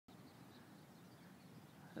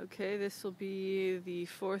Okay, this will be the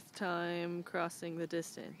 4th time crossing the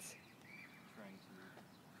distance. Trying to.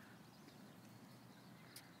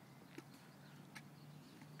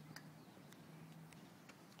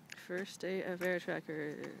 First day of air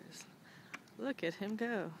trackers. Look at him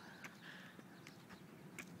go.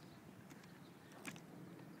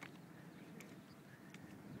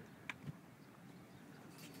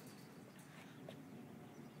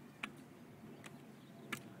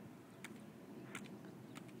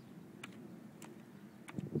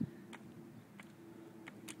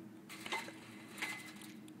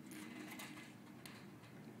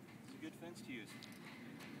 It's a good fence to use.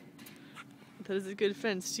 That is a good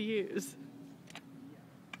fence to use.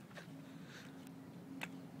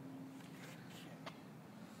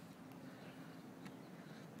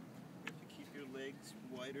 You have to keep your legs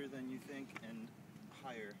wider than you think and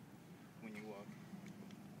higher when you walk.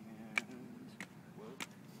 And whoa.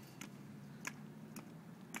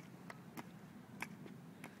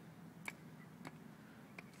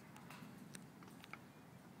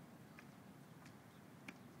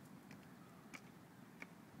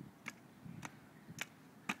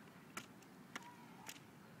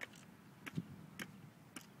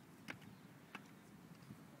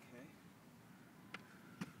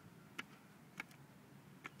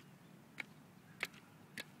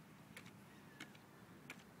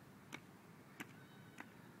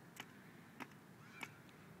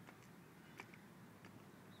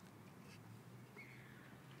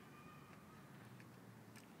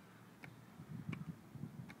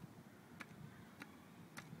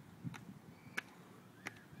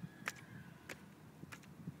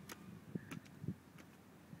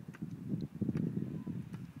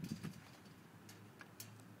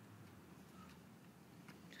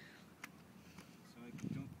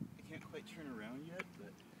 I can't quite turn around yet,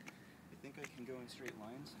 but I think I can go in straight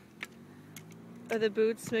lines. Are the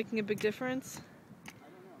boots making a big difference? I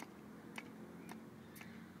don't know.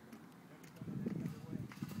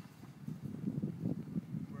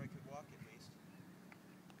 Where I could walk at least.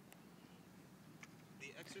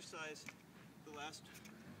 The exercise the last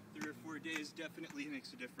 3 or 4 days definitely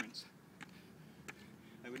makes a difference.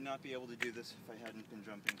 I would not be able to do this if I hadn't been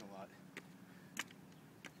jumping a lot.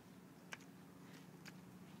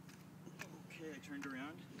 Okay, I turned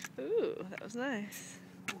around. Ooh, that was nice.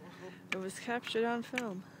 It was captured on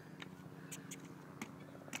film.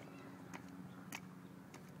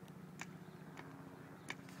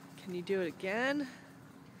 Can you do it again?